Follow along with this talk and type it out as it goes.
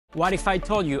What if I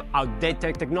told you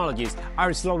outdated technologies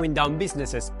are slowing down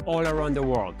businesses all around the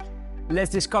world?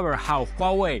 Let's discover how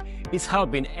Huawei is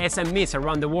helping SMEs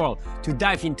around the world to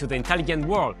dive into the intelligent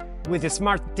world with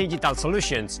smart digital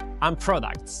solutions and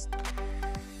products.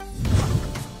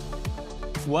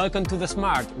 Welcome to the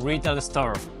Smart Retail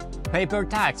Store. Paper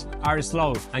tags are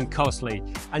slow and costly,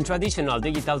 and traditional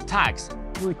digital tags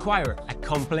require a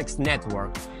complex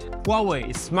network.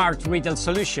 Huawei's Smart Retail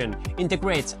solution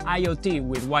integrates IoT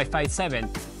with Wi-Fi 7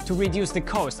 to reduce the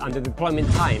cost and the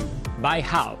deployment time by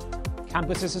half.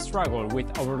 Campuses struggle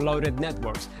with overloaded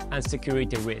networks and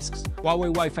security risks.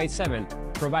 Huawei Wi-Fi 7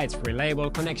 provides reliable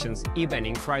connections even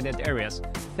in crowded areas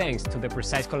thanks to the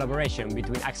precise collaboration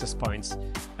between access points.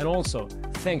 And also,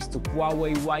 thanks to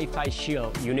Huawei Wi-Fi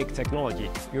Shield unique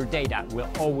technology, your data will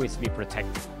always be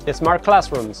protected. The smart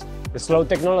classrooms, the slow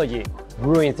technology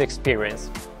ruins the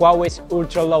experience. Huawei's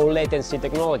ultra-low latency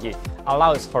technology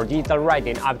allows for digital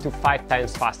writing up to 5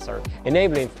 times faster,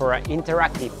 enabling for an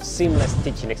interactive, seamless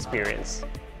teaching experience.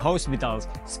 Hospitals,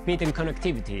 speed and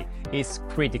connectivity is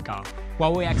critical.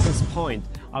 Huawei Access Point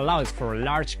allows for a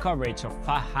large coverage of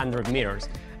 500 meters,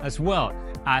 as well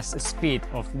as a speed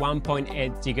of 1.8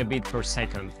 gigabit per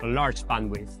second, a large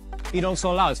bandwidth. It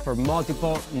also allows for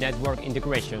multiple network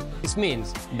integration. This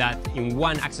means that in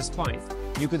one access point,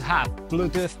 you could have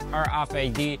Bluetooth,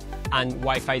 RFID, and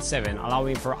Wi-Fi 7,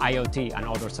 allowing for IoT and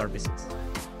other services.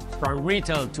 From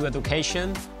retail to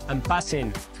education and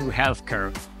passing through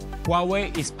healthcare,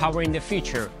 Huawei is powering the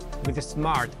future with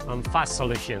smart and fast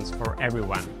solutions for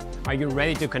everyone. Are you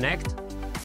ready to connect?